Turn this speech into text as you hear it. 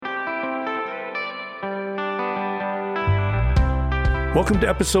Welcome to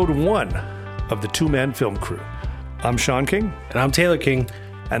episode 1 of the Two-Man Film Crew. I'm Sean King. And I'm Taylor King.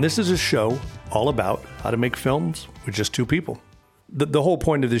 And this is a show all about how to make films with just two people. The whole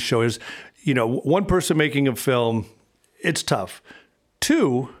point of this show is, one person making a film, it's tough.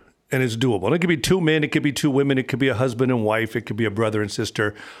 Two, and it's doable. And it could be two men, it could be two women, it could be a husband and wife, it could be a brother and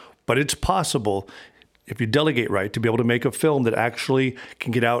sister. But it's possible, if you delegate right, to be able to make a film that actually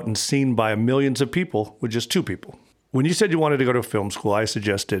can get out and seen by millions of people with just two people. When you said you wanted to go to film school, I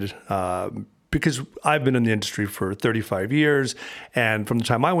suggested, because I've been in the industry for 35 years, and from the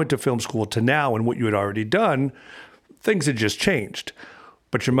time I went to film school to now and what you had already done, things had just changed.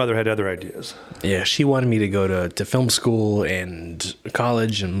 But your mother had other ideas. Yeah, she wanted me to go to film school and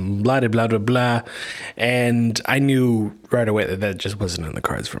college and blah, blah, blah, blah. And I knew right away that just wasn't in the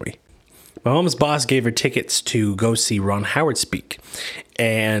cards for me. My mom's boss gave her tickets to go see Ron Howard speak.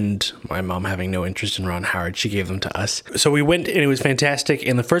 And my mom, having no interest in Ron Howard, she gave them to us. So we went, and it was fantastic.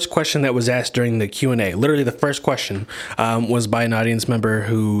 And the first question that was asked during the Q&A, literally the first question, was by an audience member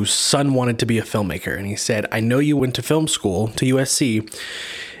whose son wanted to be a filmmaker. And he said, "I know you went to film school, to USC.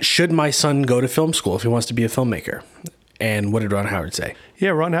 Should my son go to film school if he wants to be a filmmaker?" And what did Ron Howard say?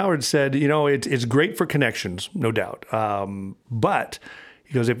 Yeah, Ron Howard said, it's great for connections, no doubt. But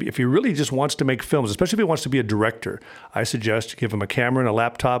he goes, if he really just wants to make films, especially if he wants to be a director, I suggest give him a camera and a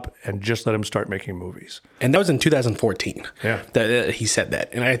laptop and just let him start making movies. And that was in 2014. Yeah, that he said that.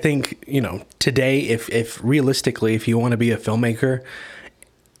 And I think, today, if realistically, if you want to be a filmmaker,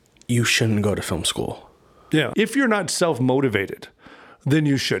 you shouldn't go to film school. Yeah, if you're not self-motivated, then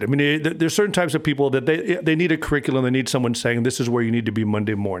you should. I mean, there's certain types of people that they need a curriculum. They need someone saying, this is where you need to be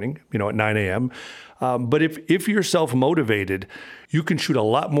Monday morning, at 9 a.m. But if you're self-motivated, you can shoot a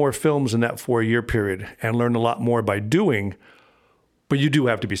lot more films in that 4-year period and learn a lot more by doing, but you do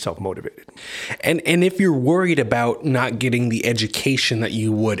have to be self-motivated. And if you're worried about not getting the education that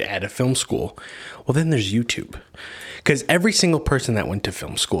you would at a film school, well, then there's YouTube. Because every single person that went to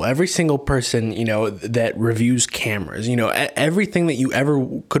film school, every single person, that reviews cameras, everything that you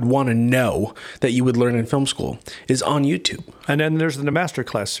ever could want to know that you would learn in film school is on YouTube. And then there's the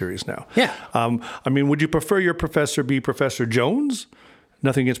Masterclass series now. Yeah. Would you prefer your professor be Professor Jones?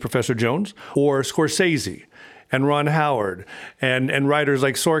 Nothing against Professor Jones. Or Scorsese and Ron Howard and writers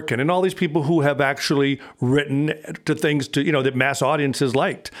like Sorkin and all these people who have actually written to things that mass audiences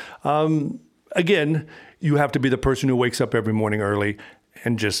liked. Again, you have to be the person who wakes up every morning early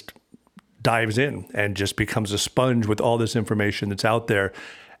and just dives in and just becomes a sponge with all this information that's out there,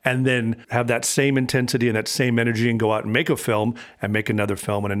 and then have that same intensity and that same energy and go out and make a film and make another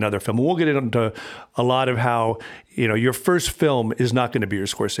film and another film. And we'll get into a lot of how, your first film is not going to be your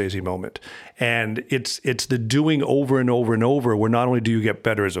Scorsese moment. And it's the doing over and over and over where not only do you get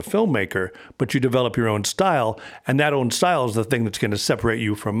better as a filmmaker, but you develop your own style. And that own style is the thing that's going to separate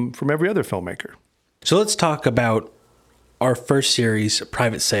you from every other filmmaker. So let's talk about our first series,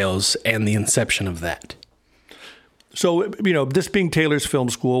 Private Sales, and the inception of that. So, this being Taylor's film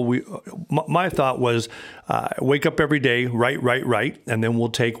school, my thought was wake up every day, write, and then we'll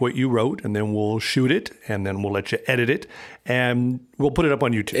take what you wrote, and then we'll shoot it, and then we'll let you edit it, and we'll put it up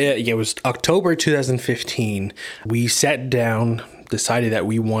on YouTube. It was October 2015. We sat down, decided that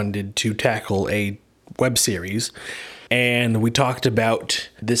we wanted to tackle a web series. And we talked about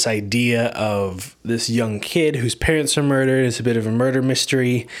this idea of this young kid whose parents are murdered. It's a bit of a murder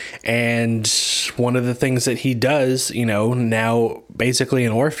mystery. And one of the things that he does, now basically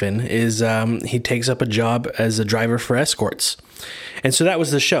an orphan, is he takes up a job as a driver for escorts. And so that was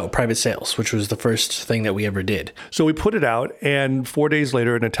the show, Private Sales, which was the first thing that we ever did. So we put it out, and 4 days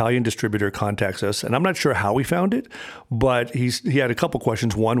later, an Italian distributor contacts us. And I'm not sure how he found it, but he had a couple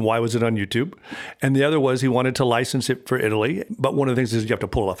questions. One, why was it on YouTube? And the other was he wanted to license it for Italy. But one of the things is you have to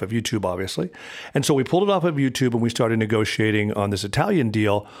pull it off of YouTube, obviously. And so we pulled it off of YouTube, and we started negotiating on this Italian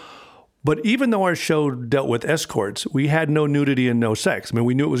deal. But even though our show dealt with escorts, we had no nudity and no sex. I mean,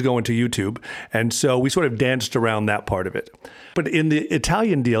 we knew it was going to YouTube. And so we sort of danced around that part of it. But in the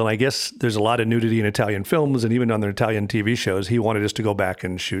Italian deal, and I guess there's a lot of nudity in Italian films and even on the Italian TV shows, he wanted us to go back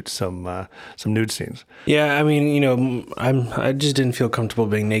and shoot some nude scenes. Yeah, I mean, I just didn't feel comfortable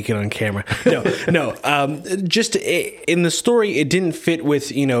being naked on camera. No. Just in the story, it didn't fit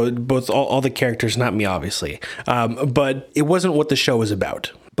with, both all the characters, not me, obviously. But it wasn't what the show was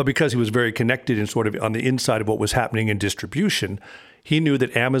about. But because he was very connected and sort of on the inside of what was happening in distribution, he knew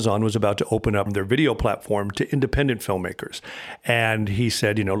that Amazon was about to open up their video platform to independent filmmakers. And he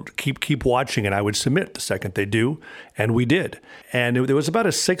said, keep watching, and I would submit the second they do. And we did. And there was about a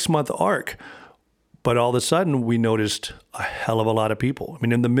 6-month arc. But all of a sudden, we noticed a hell of a lot of people. I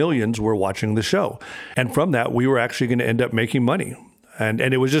mean, in the millions were watching the show. And from that, we were actually going to end up making money. And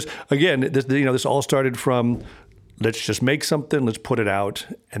it was just, again, this all started from, let's just make something, let's put it out,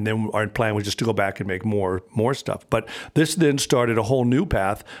 and then our plan was just to go back and make more stuff. But this then started a whole new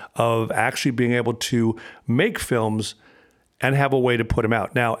path of actually being able to make films and have a way to put them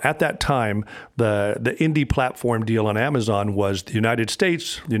out. Now, at that time, the indie platform deal on Amazon was the United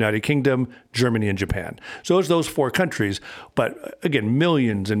States, the United Kingdom, Germany, and Japan. So it's those 4 countries, but again,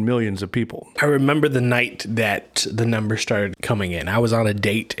 millions and millions of people. I remember the night that the numbers started coming in. I was on a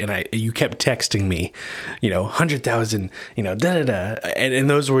date, and you kept texting me, 100,000, da-da-da. And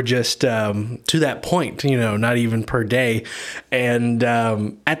those were just to that point, not even per day. And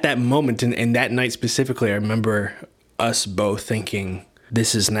at that moment, and that night specifically, I remember us both thinking,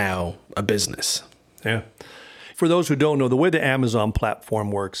 this is now a business. Yeah. For those who don't know, the way the Amazon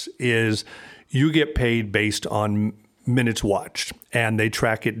platform works is you get paid based on minutes watched, and they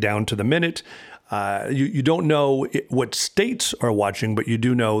track it down to the minute. You don't know what states are watching, but you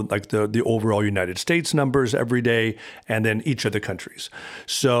do know like the overall United States numbers every day, and then each of the countries.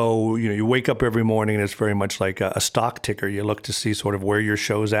 So you wake up every morning, and it's very much like a stock ticker. You look to see sort of where your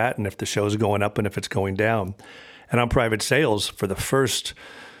show's at, and if the show's going up, and if it's going down. And on private sales, for the first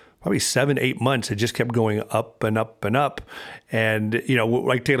probably 7-8 months, it just kept going up and up and up. And,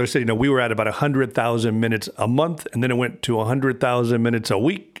 like Taylor said, we were at about 100,000 minutes a month, and then it went to 100,000 minutes a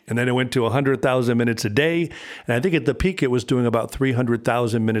week, and then it went to 100,000 minutes a day. And I think at the peak, it was doing about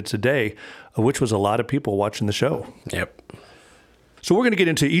 300,000 minutes a day, which was a lot of people watching the show. Yep. So we're going to get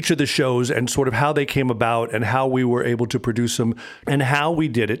into each of the shows and sort of how they came about and how we were able to produce them and how we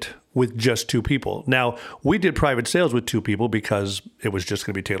did it with just 2 people. Now, we did private sales with 2 people because it was just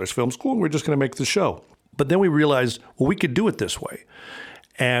going to be Taylor's Film School and we're just going to make the show. But then we realized, well, we could do it this way.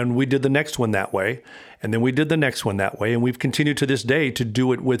 And we did the next one that way. And then we did the next one that way. And we've continued to this day to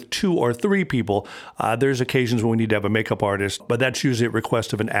do it with 2 or 3 people. There's occasions when we need to have a makeup artist, but that's usually at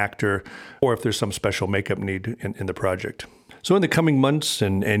request of an actor or if there's some special makeup need in the project. So in the coming months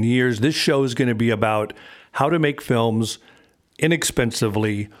and years, this show is going to be about how to make films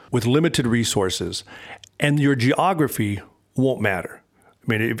inexpensively with limited resources. And your geography won't matter. I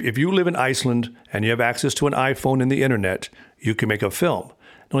mean, if you live in Iceland and you have access to an iPhone and the internet, you can make a film.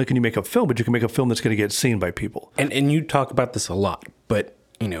 Not only can you make a film, but you can make a film that's going to get seen by people. And you talk about this a lot, but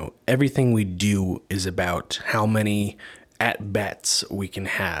everything we do is about how many at-bats we can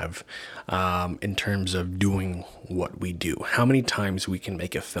have in terms of doing what we do, how many times we can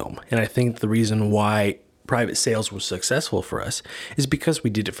make a film. And I think the reason why private sales was successful for us is because we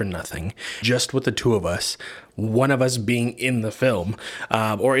did it for nothing, just with the 2 of us, one of us being in the film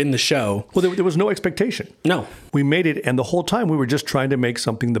or in the show. Well, there was no expectation. No. We made it, and the whole time we were just trying to make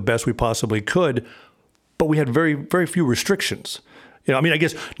something the best we possibly could, but we had very, very few restrictions. I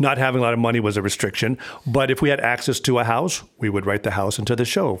guess not having a lot of money was a restriction, but if we had access to a house, we would write the house into the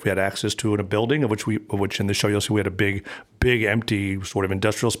show. If we had access to a building, of which in the show you'll see we had a big empty sort of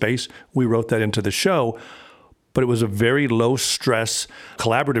industrial space, we wrote that into the show. But it was a very low stress,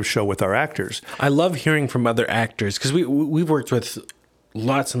 collaborative show with our actors. I love hearing from other actors because we've worked with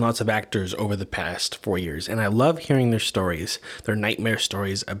lots and lots of actors over the past 4 years. And I love hearing their stories, their nightmare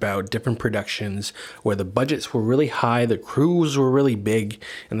stories about different productions where the budgets were really high, the crews were really big,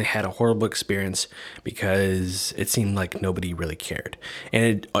 and they had a horrible experience because it seemed like nobody really cared.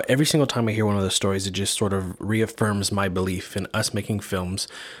 And every single time I hear one of those stories, it just sort of reaffirms my belief in us making films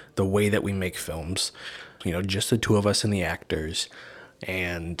the way that we make films. Just the 2 of us and the actors,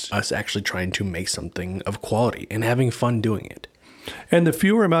 and us actually trying to make something of quality and having fun doing it. And the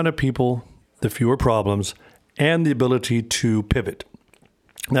fewer amount of people, the fewer problems, and the ability to pivot.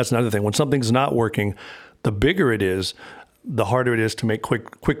 That's another thing. When something's not working, the bigger it is, the harder it is to make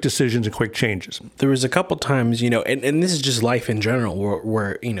quick decisions and quick changes. There was a couple times, and this is just life in general,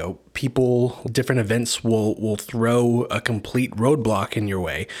 where people, different events will throw a complete roadblock in your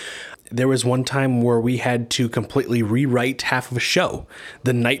way. There was one time where we had to completely rewrite half of a show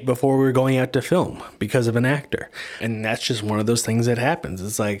the night before we were going out to film because of an actor. And that's just one of those things that happens.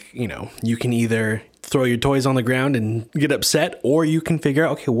 It's like, you can either throw your toys on the ground and get upset, or you can figure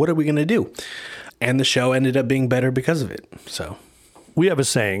out, okay, what are we going to do? And the show ended up being better because of it. So we have a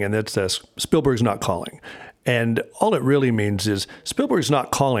saying, and that's Spielberg's not calling. And all it really means is Spielberg's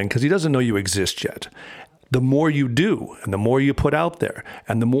not calling because he doesn't know you exist yet. The more you do and the more you put out there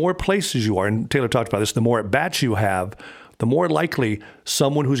and the more places you are, and Taylor talked about this, the more at-bats you have, the more likely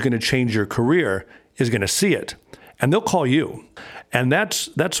someone who's going to change your career is going to see it. And they'll call you. And that's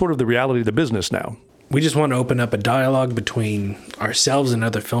sort of the reality of the business now. We just want to open up a dialogue between ourselves and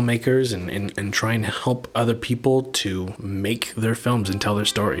other filmmakers and try and help other people to make their films and tell their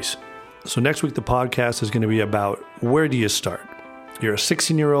stories. So next week, the podcast is going to be about where do you start? You're a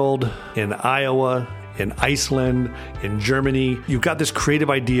 16-year-old in Iowa, in Iceland, in Germany. You've got this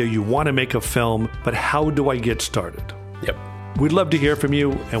creative idea. You want to make a film, but how do I get started? Yep. We'd love to hear from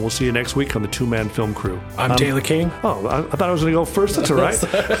you, and we'll see you next week on the Two Man Film Crew. I'm Taylor King. Oh, I thought I was going to go first. That's all right.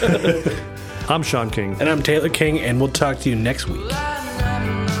 I'm Sean King. And I'm Taylor King, and we'll talk to you next week.